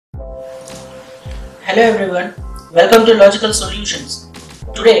Hello everyone, welcome to Logical Solutions.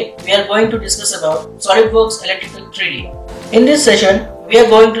 Today we are going to discuss about SOLIDWORKS Electrical 3D. In this session we are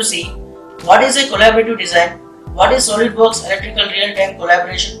going to see what is a collaborative design, what is SOLIDWORKS Electrical real-time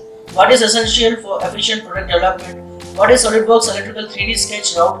collaboration, what is essential for efficient product development, what is SOLIDWORKS Electrical 3D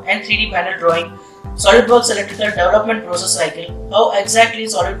sketch route and 3D panel drawing, SOLIDWORKS Electrical development process cycle, how exactly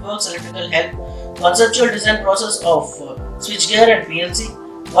SOLIDWORKS Electrical help, conceptual design process of switchgear and PLC,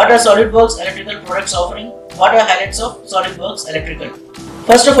 what are SOLIDWORKS Electrical products offering, what are highlights of SOLIDWORKS Electrical.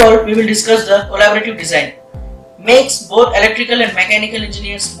 First of all, we will discuss the collaborative design. Makes both electrical and mechanical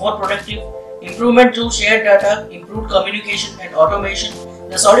engineers more productive, improvement through shared data, improved communication and automation.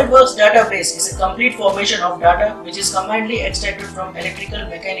 The SOLIDWORKS database is a complete formation of data which is combinedly extracted from electrical,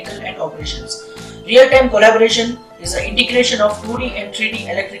 mechanical and operations. Real-time collaboration is the integration of 2D and 3D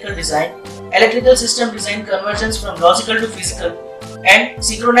electrical design, electrical system design convergence from logical to physical, and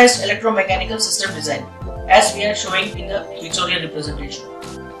synchronized electromechanical system design, as we are showing in the pictorial representation.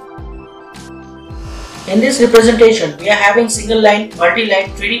 In this representation, we are having single line, multi-line,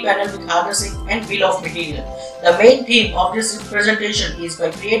 3D panel with harnessing and bill of material. The main theme of this representation is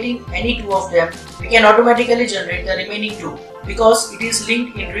by creating any two of them, we can automatically generate the remaining two because it is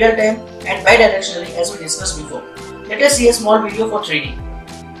linked in real time and bidirectionally as we discussed before. Let us see a small video for 3D.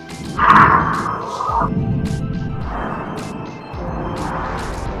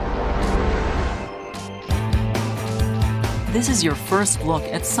 This is your first look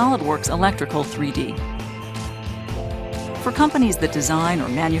at SOLIDWORKS Electrical 3D. For companies that design or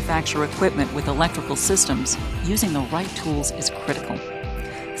manufacture equipment with electrical systems, using the right tools is critical.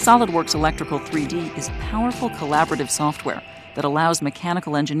 SOLIDWORKS Electrical 3D is powerful collaborative software that allows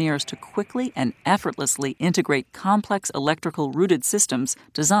mechanical engineers to quickly and effortlessly integrate complex electrical rooted systems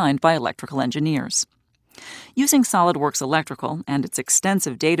designed by electrical engineers. Using SOLIDWORKS Electrical and its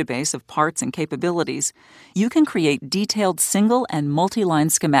extensive database of parts and capabilities, you can create detailed single and multi-line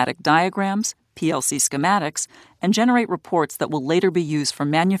schematic diagrams, PLC schematics, and generate reports that will later be used for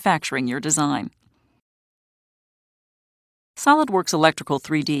manufacturing your design. SOLIDWORKS Electrical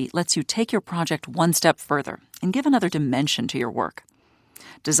 3D lets you take your project one step further and give another dimension to your work.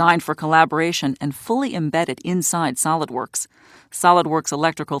 Designed for collaboration and fully embedded inside SOLIDWORKS, SOLIDWORKS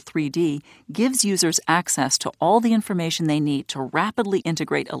Electrical 3D gives users access to all the information they need to rapidly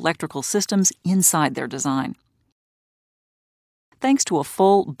integrate electrical systems inside their design. Thanks to a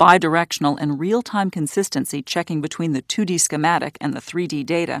full, bidirectional, and real-time consistency checking between the 2D schematic and the 3D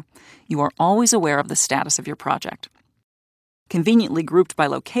data, you are always aware of the status of your project. Conveniently grouped by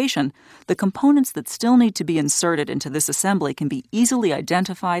location, the components that still need to be inserted into this assembly can be easily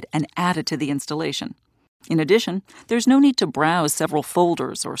identified and added to the installation. In addition, there's no need to browse several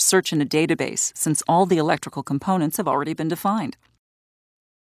folders or search in a database since all the electrical components have already been defined.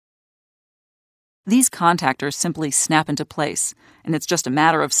 These contactors simply snap into place, and it's just a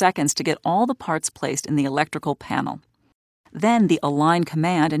matter of seconds to get all the parts placed in the electrical panel. Then the Align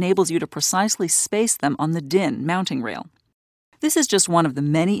command enables you to precisely space them on the DIN mounting rail. This is just one of the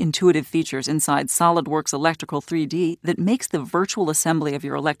many intuitive features inside SOLIDWORKS Electrical 3D that makes the virtual assembly of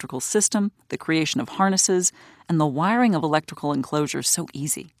your electrical system, the creation of harnesses, and the wiring of electrical enclosures so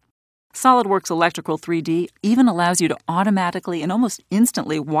easy. SOLIDWORKS Electrical 3D even allows you to automatically and almost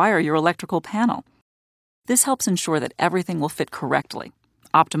instantly wire your electrical panel. This helps ensure that everything will fit correctly,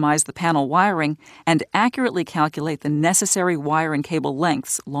 optimize the panel wiring, and accurately calculate the necessary wire and cable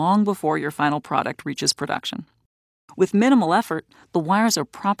lengths long before your final product reaches production. With minimal effort, the wires are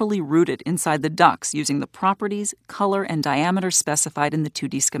properly routed inside the ducts using the properties, color, and diameter specified in the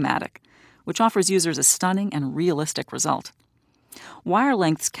 2D schematic, which offers users a stunning and realistic result. Wire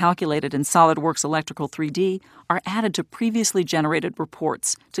lengths calculated in SOLIDWORKS Electrical 3D are added to previously generated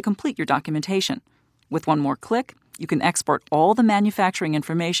reports to complete your documentation. With one more click, you can export all the manufacturing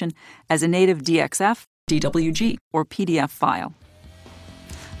information as a native DXF, DWG, or PDF file.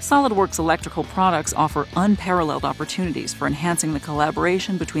 SOLIDWORKS Electrical products offer unparalleled opportunities for enhancing the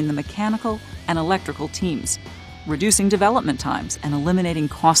collaboration between the mechanical and electrical teams, reducing development times and eliminating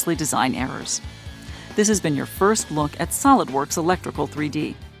costly design errors. This has been your first look at SOLIDWORKS Electrical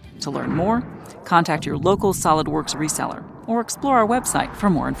 3D. To learn more, contact your local SOLIDWORKS reseller or explore our website for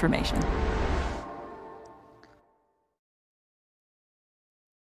more information.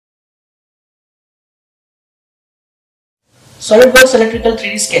 SOLIDWORKS Electrical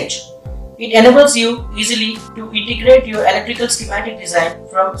 3D Sketch. It enables you easily to integrate your electrical schematic design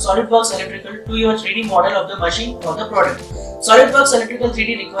from SOLIDWORKS Electrical to your 3D model of the machine or the product. SOLIDWORKS Electrical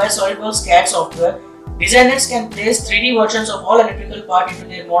 3D requires SOLIDWORKS CAD software. Designers can place 3D versions of all electrical parts into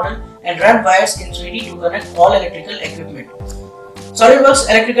their model and run wires in 3D to connect all electrical equipment. SolidWorks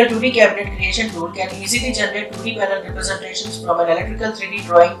Electrical 2D Cabinet Creation Tool can easily generate 2D panel representations from an electrical 3D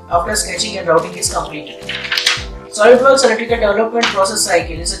drawing after sketching and routing is completed. SolidWorks Electrical Development Process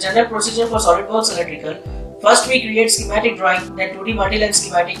Cycle is a general procedure for SolidWorks Electrical. First we create schematic drawing, then 2D multi-line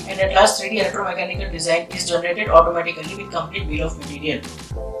schematic, and at last 3D electromechanical design is generated automatically with complete bill of material.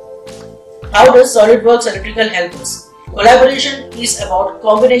 How does SolidWorks Electrical help us? Collaboration is about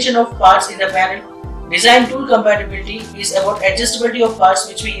combination of parts in the panel. Design tool compatibility is about adjustability of parts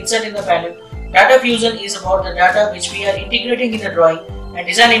which we insert in the panel. Data fusion is about the data which we are integrating in the drawing, and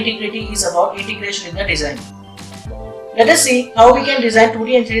design integrity is about integration in the design. Let us see how we can design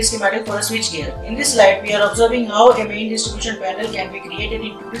 2D and 3D schematic for a switchgear. In this slide, we are observing how a main distribution panel can be created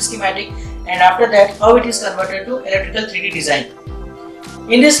in 2D schematic, and after that how it is converted to electrical 3D design.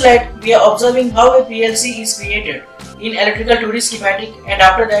 In this slide, we are observing how a PLC is created in electrical 2D schematic, and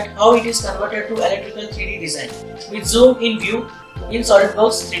after that how it is converted to electrical 3D design with zoom in view in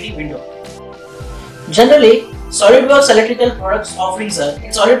SolidWorks 3D window. Generally, SolidWorks Electrical products offerings are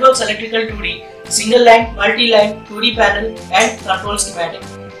in SolidWorks Electrical 2D, single line, multi-line, 2D panel and control schematic.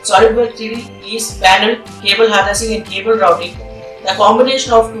 SolidWorks 3D is panel, cable harnessing and cable routing. The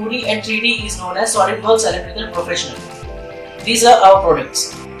combination of 2D and 3D is known as SolidWorks Electrical Professional. These are our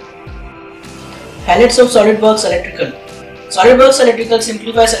products. Highlights of SolidWorks Electrical. SolidWorks Electrical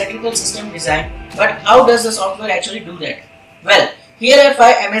simplifies electrical system design, but how does the software actually do that? Well, here are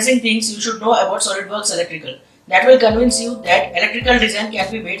 5 amazing things you should know about SolidWorks Electrical that will convince you that electrical design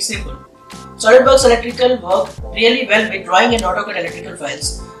can be made simple. SolidWorks Electrical works really well with drawing and AutoCAD electrical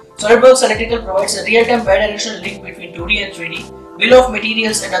files. SolidWorks Electrical provides a real-time bidirectional link between 2D and 3D. Bill of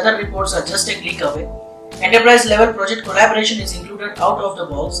materials and other reports are just a click away. Enterprise level project collaboration is included out of the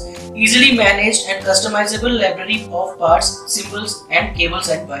box, easily managed and customizable library of parts, symbols and cables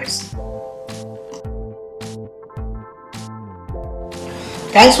and wires.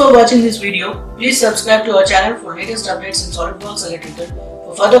 Thanks for watching this video. Please subscribe to our channel for latest updates in SolidWorks Electrical.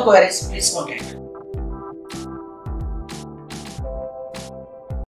 For further queries, please contact.